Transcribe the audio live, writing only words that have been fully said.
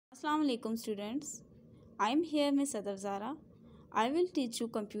Assalamu alaikum students. I am here Miss Adavzara. I will teach you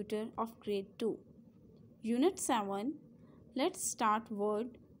computer of grade 2. Unit 7. Let's start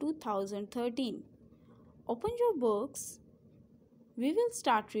Word 2013. Open your books. We will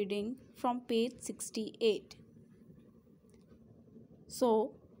start reading from page 68.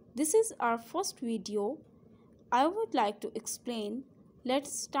 So, this is our first video. I would like to explain.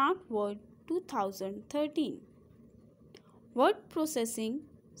 Let's start Word 2013. Word processing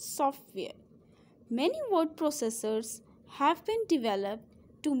software. Many word processors have been developed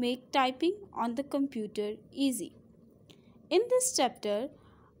to make typing on the computer easy. In this chapter,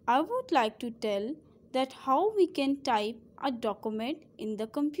 I would like to tell that how we can type a document in the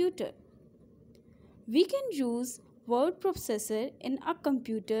computer. We can use word processor in a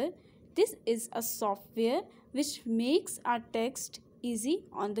computer. This is a software which makes our text easy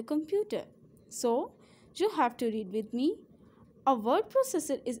on the computer. So, you have to read with me. A word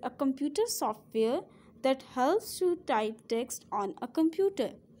processor is a computer software that helps you type text on a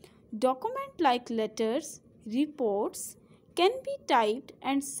computer. Documents like letters, reports can be typed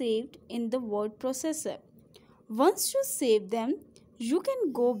and saved in the word processor. Once you save them, you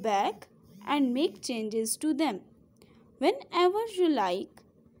can go back and make changes to them. Whenever you like,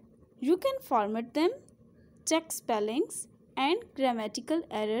 you can format them, check spellings and grammatical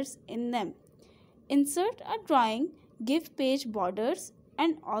errors in them. Insert a drawing, give page borders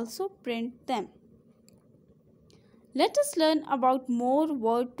and also print them. Let us learn about more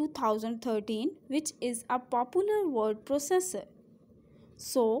Word 2013, which is a popular word processor.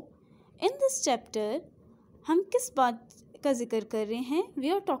 So, in this chapter, हम किस बात का जिक्र कर रहे हैं?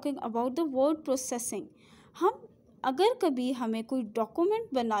 We are talking about the word processing. हम अगर कभी हमें कोई डॉक्यूमेंट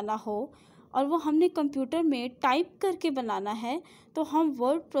बनाना हो और वो हमने कंप्यूटर में टाइप करके बनाना है तो हम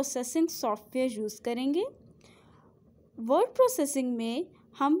वर्ड प्रोसेसिंग सॉफ्टवेयर यूज़ करेंगे. वर्ड प्रोसेसिंग में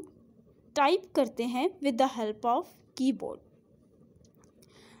हम टाइप करते हैं with the help of keyboard.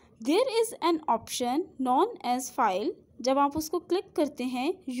 There is an option known as file. जब आप उसको क्लिक करते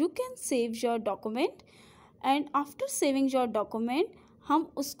हैं you can save your document and after saving your document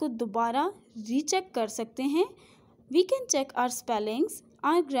हम उसको दोबारा रीचेक कर सकते हैं. We can check our spellings,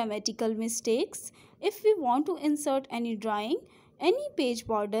 our grammatical mistakes. If we want to insert any drawing, any page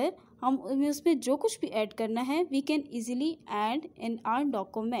border, हम उसमें जो कुछ भी ऐड करना है we can easily add in our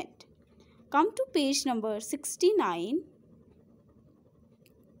document. Come to page number 69.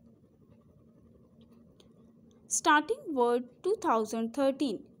 Starting Word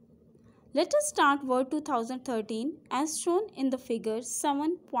 2013. Let us start Word 2013 as shown in the figure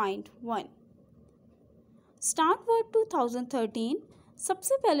 7.1. Start Word 2013.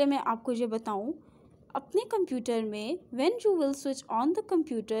 सबसे पहले मैं आपको ये बताऊं, अपने कंप्यूटर में when you will switch on the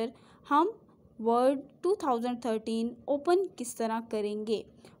computer हम Word 2013 open किस तरह करेंगे.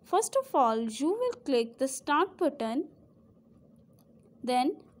 First of all, you will click the Start button,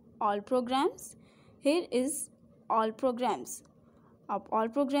 then All Programs. Here is All Programs. आप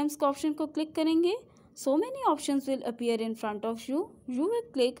All Programs का ऑप्शन को क्लिक करेंगे. So many options will appear in front of you. You will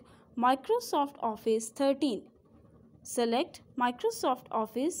click Microsoft Office 13. Select Microsoft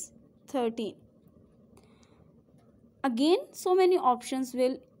Office 13. Again, so many options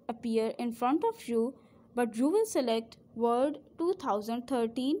will appear in front of you, but you will select Word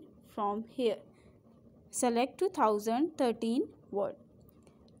 2013 from here. Select 2013 Word.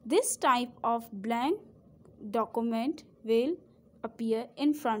 This type of blank document will appear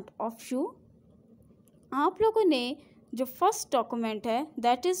in front of you. आप लोगों ने जो first document है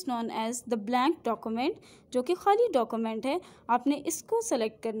that is known as the blank document, जो कि खाली document है, आपने इसको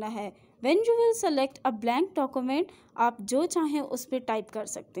सेलेक्ट करना है. When you will select a blank document आप जो चाहें उस पर टाइप कर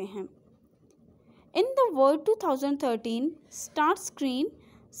सकते हैं. In the word 2013 start screen,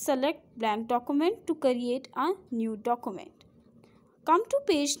 select blank document to create a new document. Come to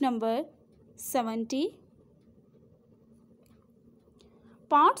page number 70.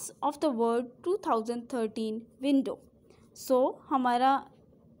 Parts of the word 2013 window. सो हमारा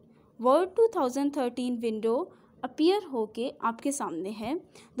वर्ड 2013 विंडो अपीयर होके आपके सामने है.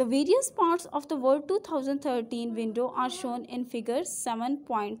 The various parts of the word 2013 window are shown in figure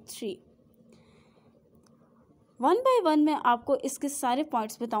 7.3. One by one मैं आपको इसके सारे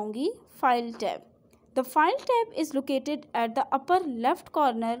points बताऊंगी. File tab. The file tab is located at the upper left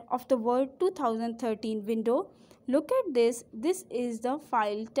corner of the word 2013 window. Look at this. This is the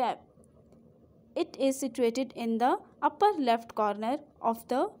file tab. It is situated in the upper left corner of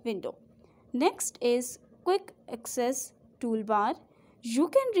the window. Next is quick access toolbar. You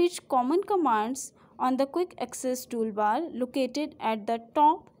can reach common commands on the quick access toolbar located at the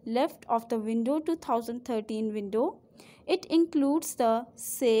top left of the window 2013 window. It includes the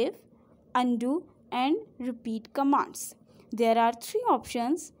save, undo and repeat commands. There are three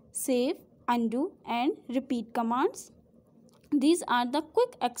options: save, undo and repeat commands. These are the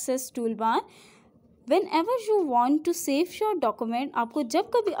quick access toolbar. Whenever you want to save your document, आपको जब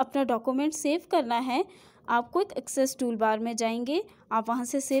कभी अपना document save करना है, आप quick access tool bar में जाएंगे, आप वहाँ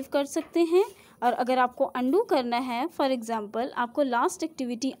से सेव कर सकते हैं. और अगर आपको अंडू करना है, फॉर एग्जांपल आपको लास्ट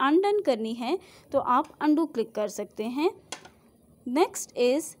एक्टिविटी अनडन करनी है, तो आप अंडू क्लिक कर सकते हैं. Next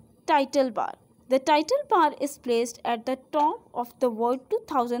is title bar. The title bar is placed at the top of the Word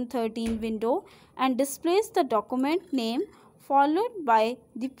 2013 window and displays the document name followed by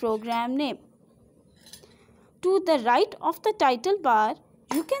the program name. To the right of the title bar,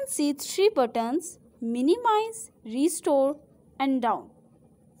 you can see three buttons: minimize, restore and down,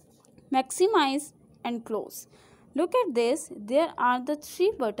 maximize and close. Look at this. There are the three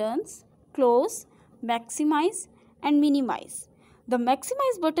buttons: close, maximize and minimize. The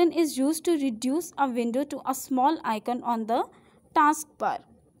maximize button is used to reduce a window to a small icon on the taskbar.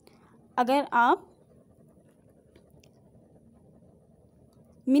 अगर आप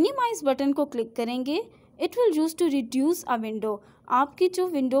minimize button को click करेंगे, it will use to reduce a window. आपकी जो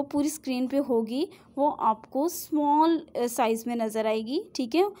window पूरी screen पे होगी वो आपको स्मॉल साइज में नज़र आएगी.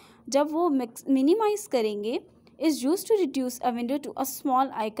 ठीक है, जब वो मिनिमाइज करेंगे, is used to reduce a window to a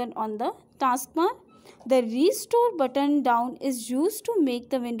small icon on the taskbar. The restore button down is used to make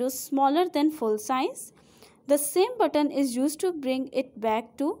the window smaller than full size. The same button is used to bring it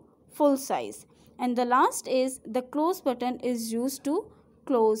back to full size. And the last is the close button is used to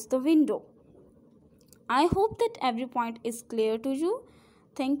close the window. I hope that every point is clear to you.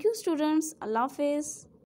 Thank you students. Allah Hafiz.